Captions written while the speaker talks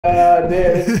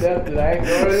did accept it. I ain't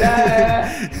gonna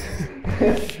lie.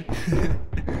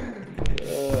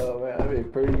 Oh man, that'd be a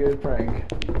pretty good prank.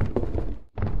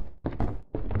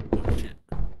 Oh shit.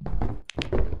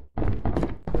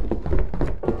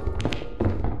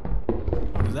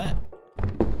 What was that?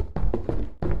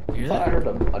 You hear I that? heard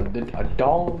a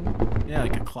dong. Yeah,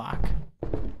 like a clock.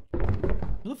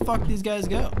 Where the fuck these guys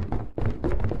go?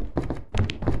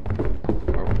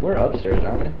 We're upstairs,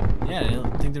 aren't we? Yeah, I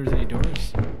don't think there was any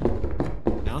doors.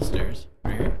 Downstairs.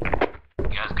 Right here. You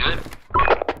guys good?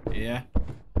 Yeah.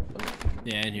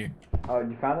 Yeah, in here. Oh,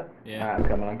 you found it? Yeah. Alright, I'm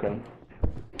coming, I'm coming.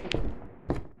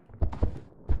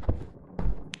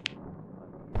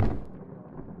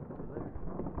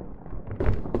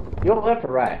 You left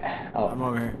or right? Oh. I'm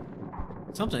over here.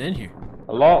 Something in here.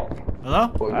 Hello? Hello?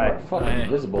 Boy, you Alright. are fucking Hey.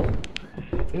 invisible.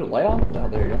 You a light on? Oh,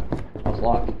 there you go. I was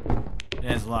locked.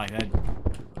 Yeah, it's locked. They're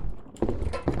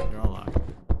all locked.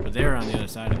 But they're on the other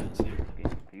side of it. So.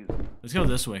 Let's go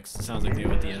this way, 'cause it sounds like they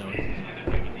went the other way.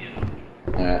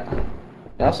 Alright.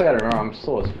 I also gotta remember, I'm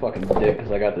slow as fucking dick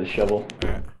because I got this shovel.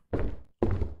 Alright.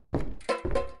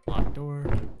 Locked door.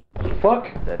 Fuck!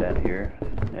 Is that down here?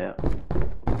 Yeah.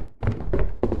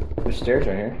 There's stairs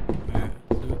right here. Alright,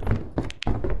 let's do it.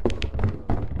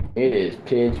 It is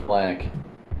pitch black.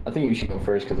 I think you should go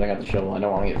first because I got the shovel. I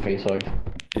don't want to get face hugged.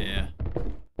 Yeah.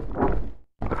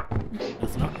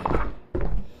 That's not.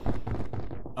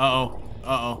 Uh-oh.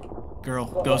 Uh-oh. Girl.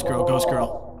 Ghost girl. Ghost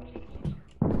girl.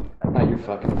 Oh, you're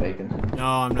fucking faking. No,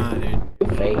 I'm not, dude.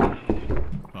 You're faking.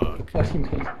 Fuck. What do you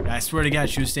mean? I swear to God,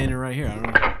 she was standing right here. I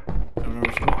don't know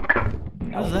what she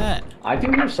did. What was that? I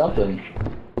think there's something.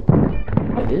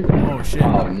 What is that? Oh, shit.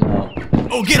 Oh, no.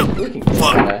 Oh, get him! Looking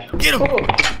Fuck! Get him! Oh,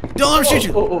 Don't let him shoot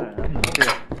you! oh, oh.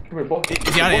 Come here, boy.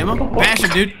 Is he out of ammo? Bash him,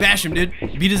 dude. Bash him, dude.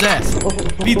 Beat his ass.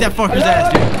 Beat that fucker's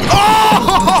ass, dude.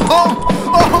 Oh!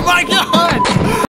 Oh my God!